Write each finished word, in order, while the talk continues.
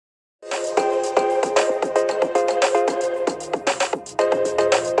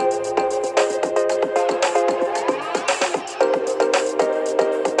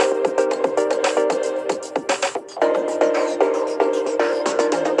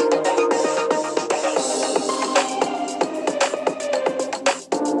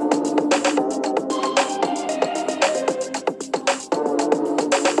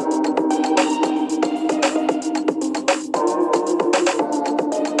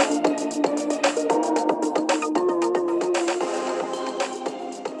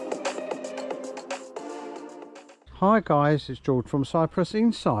Hi guys, it's George from Cyprus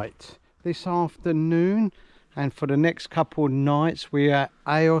Insight. This afternoon and for the next couple of nights we are at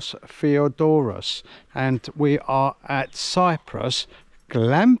Agios Theodoros and we are at Cyprus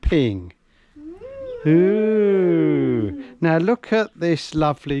Glamping. Ooh. Now look at this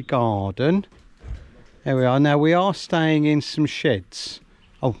lovely garden. There we are. Now we are staying in some sheds.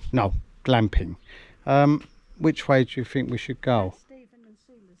 Oh no, glamping. Which way do you think we should go?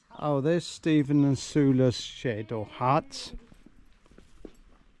 Oh, there's Stephen and Sula's shed or hut.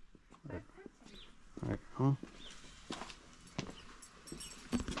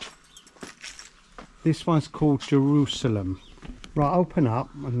 This one's called Jerusalem. Right, open up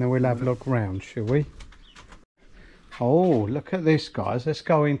and then we'll have a look round, shall we? Oh, look at this, guys. Let's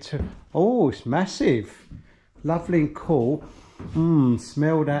go into... Oh, it's massive. Lovely and cool.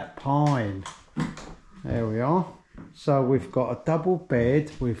 Smell that pine. There we are. So we've got a double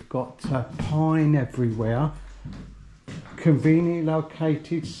bed, we've got pine everywhere, conveniently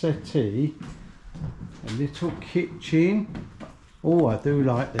located settee, a little kitchen. Oh, I do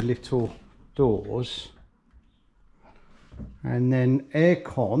like the little doors. And then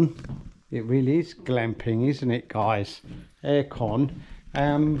aircon. It really is glamping, isn't it, guys? Aircon.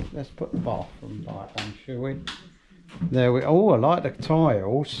 Let's put the bathroom light on, shall we? There we... Oh, I like the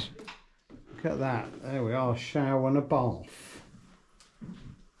tiles. Look at that, there we are, shower and a bath.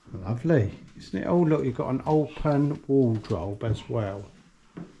 Lovely, isn't it? Oh look, you've got an open wardrobe as well.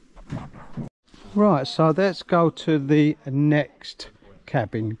 Right, so let's go to the next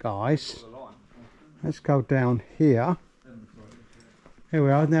cabin, guys. Let's go down here. Here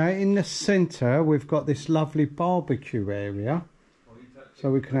we are. Now in the centre we've got this lovely barbecue area. So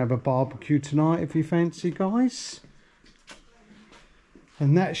we can have a barbecue tonight if you fancy, guys.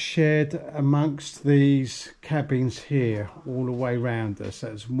 And that's shared amongst these cabins here, all the way around us.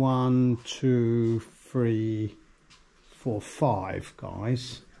 That's 1, 2, 3, 4, 5,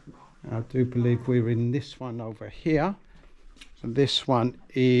 guys. I do believe we're in this one over here. And this one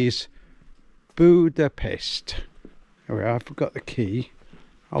is Budapest. There we are, I forgot the key.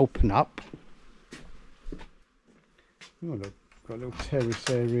 Open up. Oh, look, got a little terrace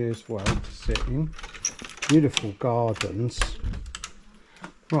area as well to sit in. Beautiful gardens.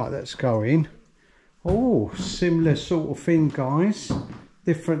 Right, let's go in. Oh, similar sort of thing, guys.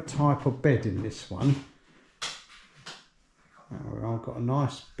 Different type of bed in this one. I've got a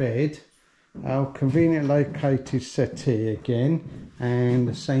nice bed. Convenient located settee again. And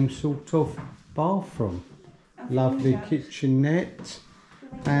the same sort of bathroom. Lovely kitchenette.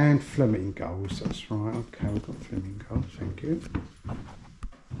 And flamingos, that's right. Okay, we've got flamingos, thank you.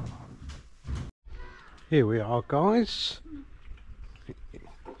 Here we are, guys.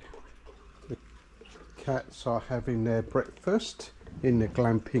 Cats are having their breakfast in the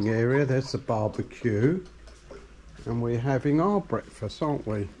glamping area. There's the barbecue and we're having our breakfast, aren't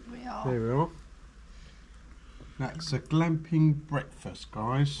we? We are. There we are. That's a glamping breakfast,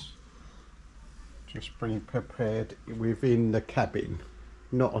 guys. Just being prepared within the cabin,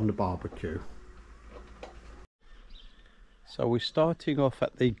 not on the barbecue. So we're starting off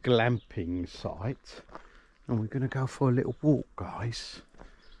at the glamping site and we're going to go for a little walk, guys.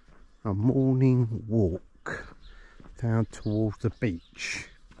 A morning walk down towards the beach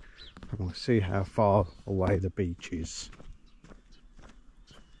and we'll see how far away the beach is.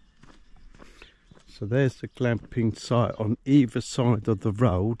 So there's the glamping site on either side of the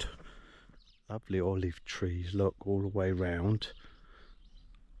road. Lovely olive trees, look, all the way round.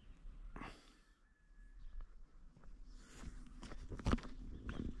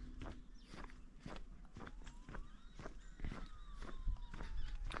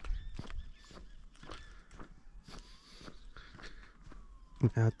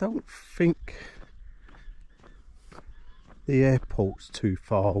 Now, I don't think the airport's too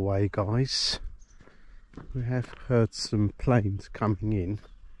far away, guys. We have heard some planes coming in.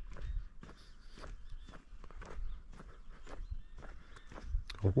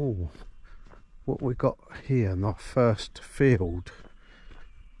 Oh, what we got here in our first field.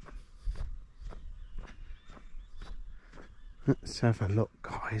 Let's have a look,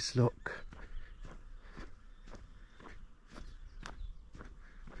 guys, look.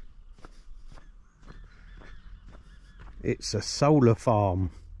 It's a solar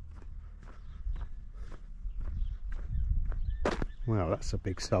farm. Wow, that's a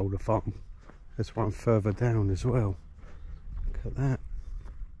big solar farm. There's one further down as well. Look at that.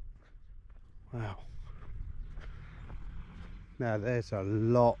 Wow. Now there's a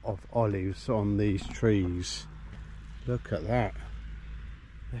lot of olives on these trees. Look at that.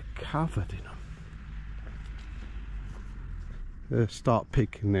 They're covered in them. They'll start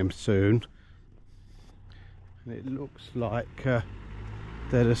picking them soon. and it looks like they're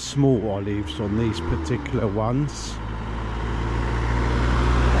the small olives on these particular ones.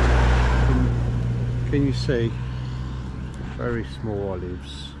 Can you see? Very small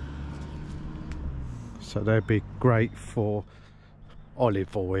olives. So they'd be great for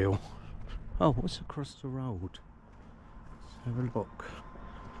olive oil. Oh, what's across the road? Let's have a look.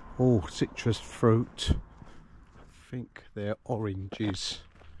 Oh, citrus fruit. I think they're oranges.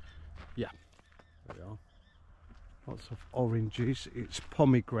 Yeah, there we are. Lots of oranges. It's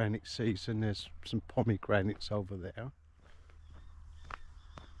pomegranate season. There's some pomegranates over there.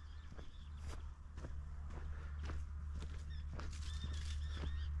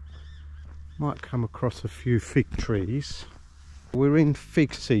 Might come across a few fig trees. We're in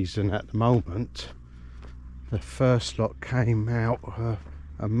fig season at the moment. The first lot came out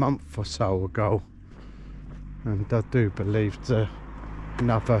a month or so ago, and I do believe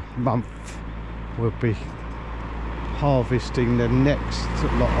another month we'll be harvesting the next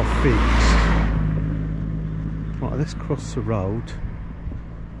lot of figs. Right, let's cross the road.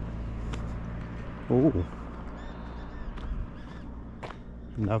 Oh,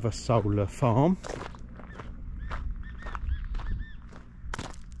 another solar farm.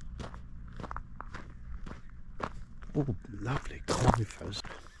 Oh, lovely conifers.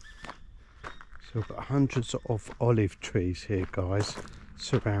 So we've got hundreds of olive trees here, guys,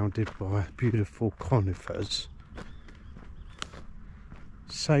 surrounded by beautiful conifers.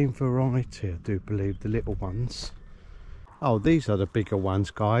 Same variety, I do believe, the little ones. Oh, these are the bigger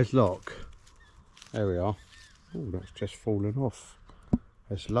ones, guys, look. There we are. Oh, that's just fallen off.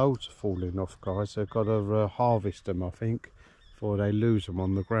 There's loads falling off, guys. They've got to harvest them, I think, before they lose them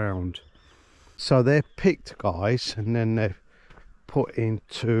on the ground. So they're picked, guys, and then they're put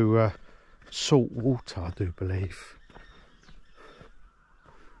into salt water, I do believe.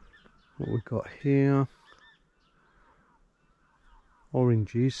 What we've got here,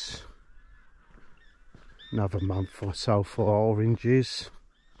 oranges. Another month or so for oranges.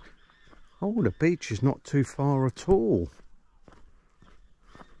 Oh, the beach is not too far at all.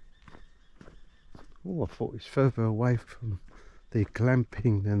 Oh, I thought it's further away from the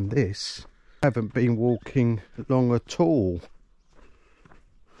glamping than this. I haven't been walking long at all.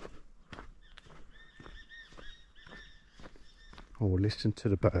 Oh, listen to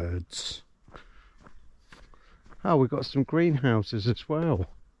the birds. Oh, we've got some greenhouses as well.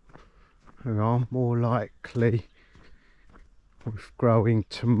 We are more likely with growing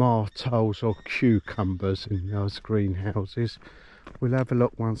tomatoes or cucumbers in those greenhouses. We'll have a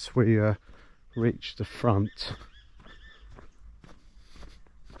look once we reach the front.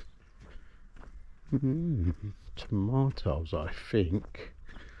 Tomatoes, I think.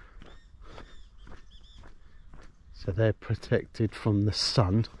 So they're protected from the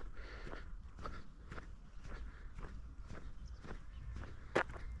sun.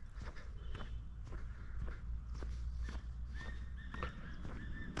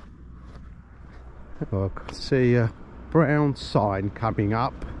 Oh, I can see a brown sign coming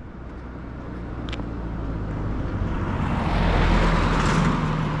up.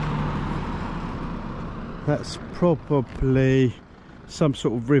 That's probably some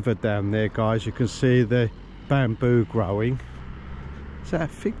sort of river down there, guys. You can see the bamboo growing. Is that a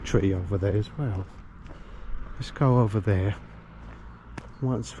fig tree over there as well? Let's go over there.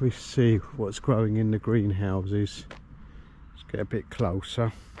 Once we see what's growing in the greenhouses, let's get a bit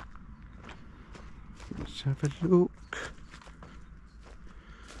closer. Let's have a look.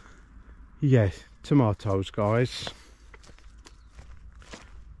 Yes, tomatoes, guys.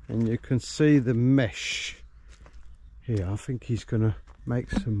 And you can see the mesh here. I think he's going to make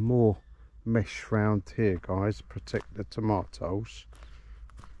some more mesh round here, guys, protect the tomatoes.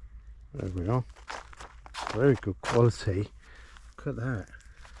 There we are. Very good quality. Look at that.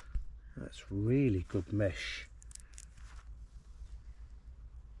 That's really good mesh.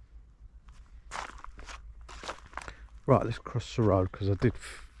 Right, let's cross the road because I did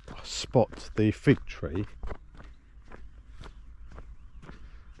spot the fig tree.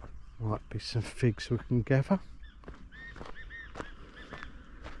 Might be some figs we can gather.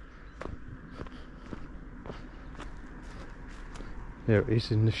 There it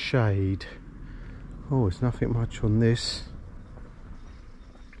is in the shade. Oh, there's nothing much on this.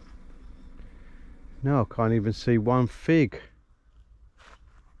 No, I can't even see one fig.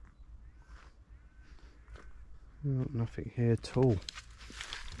 No, nothing here at all.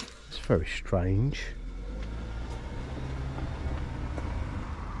 It's very strange.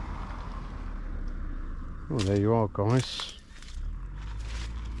 Oh, there you are, guys.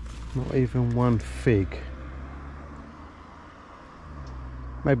 Not even one fig.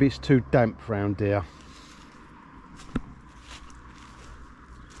 Maybe it's too damp round here.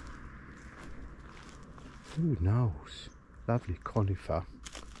 Who knows? Lovely conifer.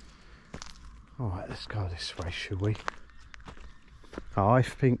 Alright, let's go this way, shall we? I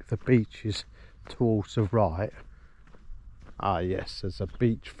think the beach is towards the right. Ah yes, there's a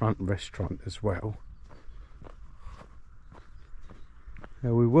beachfront restaurant as well.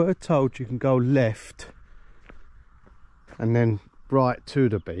 Now we were told you can go left and then right to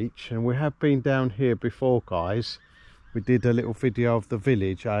the beach, and we have been down here before, guys. We did a little video of the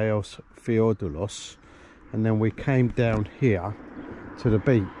village, Agios Theodoros, and then we came down here to the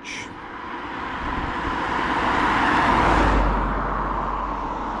beach.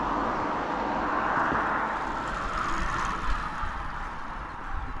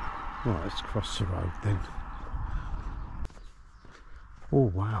 Right, let's cross the road then.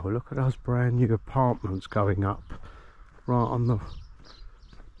 Oh wow, look at those brand new apartments going up right on the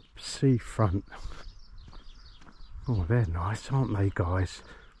seafront. Oh, they're nice, aren't they, guys?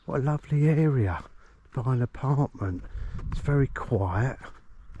 What a lovely area to buy an apartment. It's very quiet.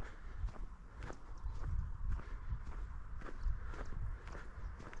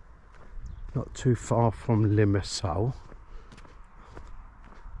 Not too far from Limassol.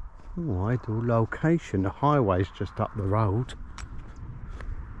 Oh, ideal location. The highway's just up the road.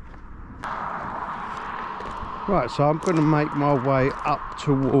 Right, so I'm going to make my way up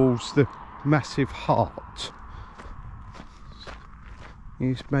towards the massive heart.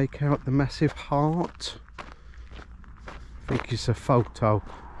 You make out the massive heart? I think it's a photo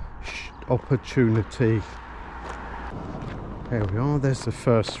opportunity. There we are, there's the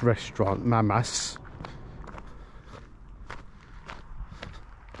first restaurant, Mamas.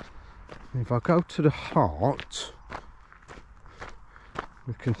 If I go to the heart,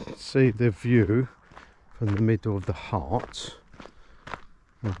 we can see the view from the middle of the heart,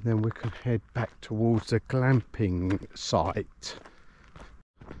 and then we can head back towards the glamping site.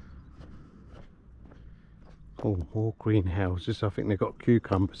 Oh, more greenhouses. I think they've got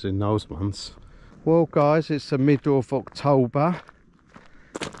cucumbers in those ones. Well guys, it's the middle of October,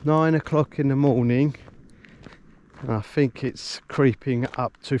 9 o'clock in the morning, and I think it's creeping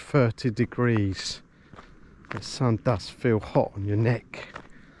up to 30 degrees. The sun does feel hot on your neck.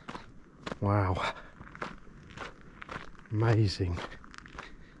 Wow, amazing.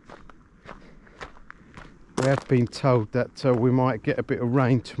 We have been told that we might get a bit of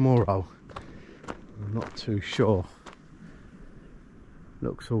rain tomorrow. I'm not too sure.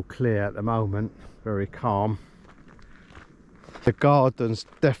 Looks all clear at the moment, very calm. The gardens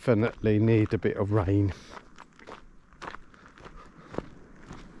definitely need a bit of rain.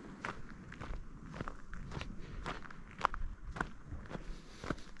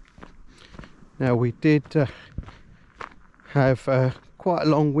 Now we did have quite a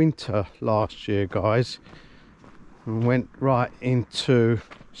long winter last year, guys, and went right into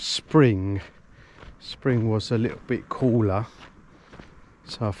spring. Spring was a little bit cooler,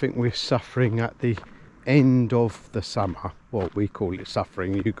 so I think we're suffering at the end of the summer. Well, we call it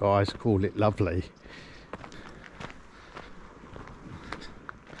suffering, you guys call it lovely.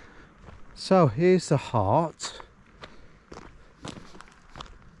 So here's the heart.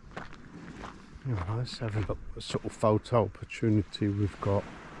 Right, let's have a look what sort of photo opportunity we've got.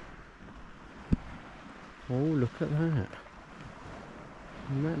 Oh, look at that.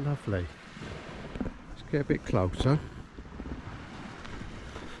 Isn't that lovely? Let's get a bit closer.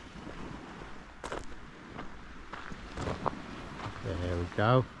 There we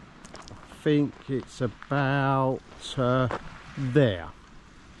go. I think it's about there.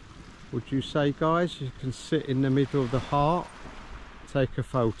 Would you say, guys? You can sit in the middle of the heart, take a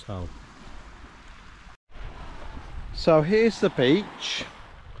photo. So here's the beach.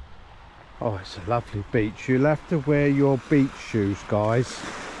 Oh, it's a lovely beach. You'll have to wear your beach shoes, guys,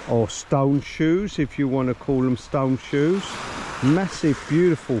 or stone shoes if you want to call them stone shoes. Massive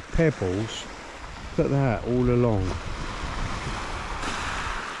beautiful pebbles. Look at that all along.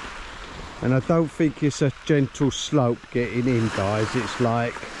 And I don't think it's a gentle slope getting in, guys. It's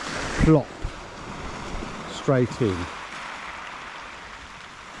like plop straight in.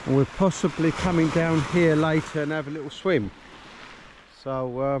 And we're possibly coming down here later and have a little swim.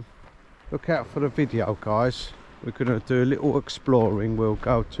 So look out for the video, guys. We're going to do a little exploring. We'll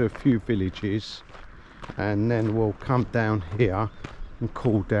go to a few villages and then we'll come down here and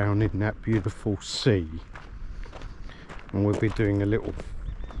cool down in that beautiful sea. And we'll be doing a little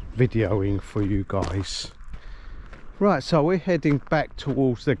videoing for you guys. Right, so we're heading back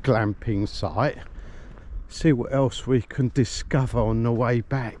towards the glamping site. See what else we can discover on the way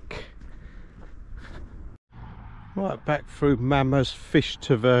back. Right, back through Mama's Fish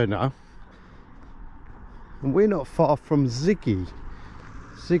Taverna. And we're not far from Ziggy.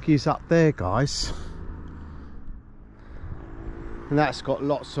 Ziggy's up there, guys. And that's got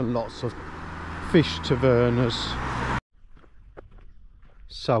lots and lots of fish tavernas.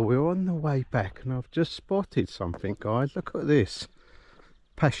 So we're on the way back and I've just spotted something, guys. Look at this.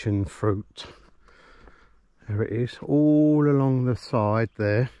 Passion fruit. There it is, all along the side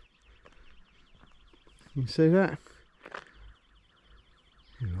there. You see that?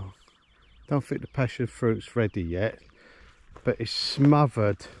 Don't think the passion fruit's ready yet, but it's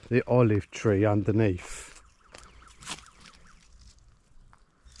smothered the olive tree underneath.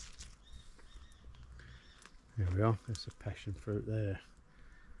 There we are, there's the passion fruit there.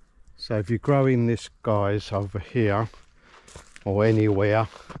 So if you're growing this, guys, over here or anywhere,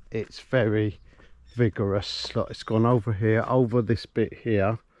 it's very vigorous. Like, it's gone over here, over this bit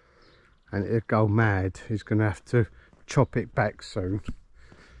here, and it'll go mad. He's going to have to chop it back soon.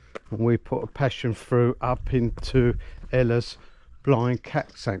 And we put a passion fruit up into Ella's blind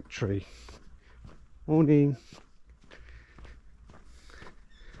cat sanctuary. Morning.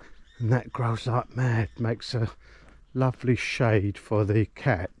 And that grows like mad, makes a lovely shade for the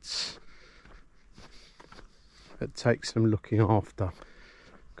cats. It takes them looking after.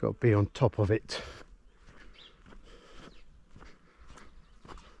 Got to be on top of it.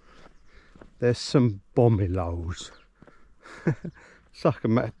 There's some bomilos. It's like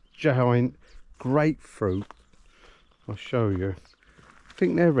a giant grapefruit. I'll show you. I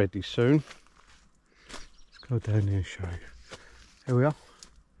think they're ready soon. Let's go down here and show you. Here we are.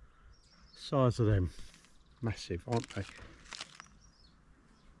 Size of them. Massive, aren't they?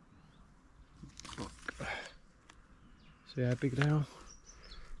 See how big they are?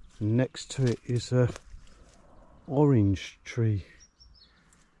 And next to it is a orange tree.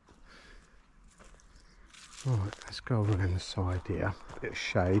 Right, let's go around the side here. A bit of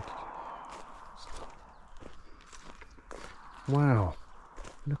shade. Wow,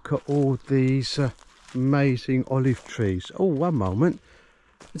 look at all these amazing olive trees. Oh, one moment.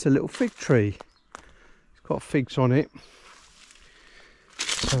 There's a little fig tree. It's got figs on it.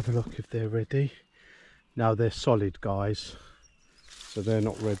 Let's have a look if they're ready. No, they're solid, guys. So they're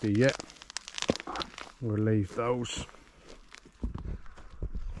not ready yet. We'll leave those.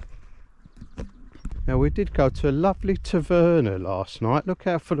 Now, we did go to a lovely taverna last night. Look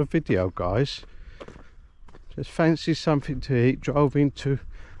out for the video, guys. Just fancy something to eat. Drove into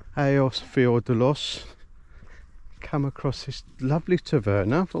Agios Theodoros. Come across this lovely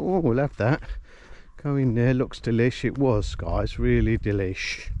taverna. Thought, oh, we'll have that. Go in there. Looks delish. It was, guys. Really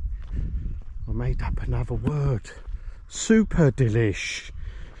delish. I made up another word. Super delish.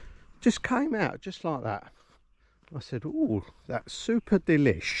 Just came out just like that. I said, oh, that's super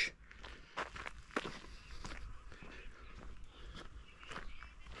delish.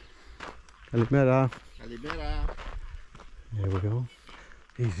 Kalimera. Kalimera. There we go.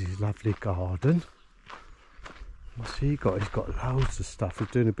 Here's his lovely garden. What's he got? He's got loads of stuff. He's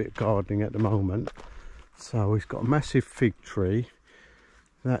doing a bit of gardening at the moment. So he's got a massive fig tree.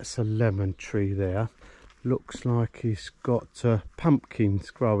 That's a lemon tree there. Looks like he's got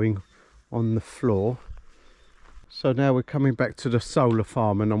pumpkins growing on the floor. So now we're coming back to the solar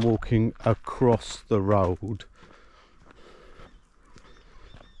farm and I'm walking across the road.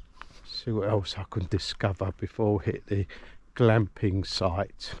 See what else I can discover before we hit the glamping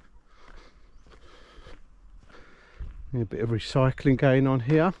site. A bit of recycling going on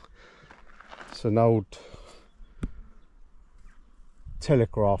here. It's an old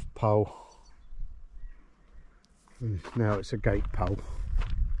telegraph pole. Now it's a gate pole.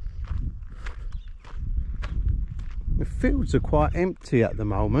 The fields are quite empty at the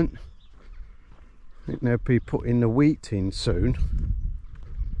moment. I think they'll be putting the wheat in soon.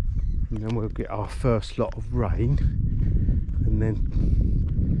 And then we'll get our first lot of rain. And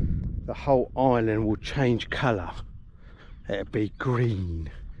then the whole island will change colour. It'll be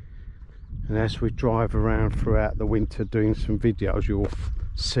green. And as we drive around throughout the winter doing some videos, you'll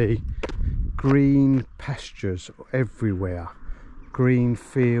see green pastures everywhere. Green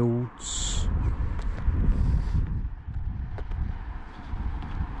fields.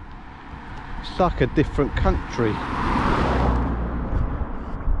 It's like a different country.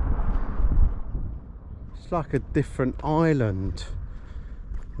 It's like a different island.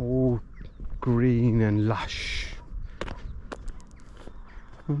 All green and lush.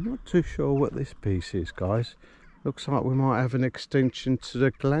 I'm not too sure what this piece is, guys. Looks like we might have an extension to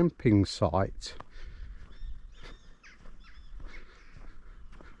the glamping site.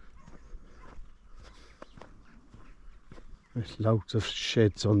 There's loads of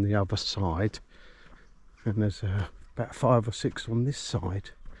sheds on the other side. And there's about 5 or 6 on this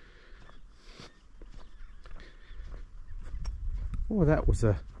side. Oh, that was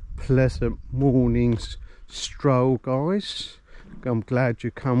a pleasant morning's stroll, guys. I'm glad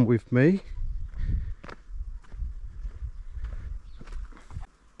you come with me.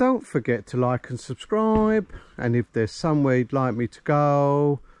 Don't forget to like and subscribe, and if there's somewhere you'd like me to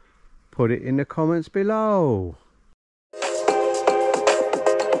go, put it in the comments below.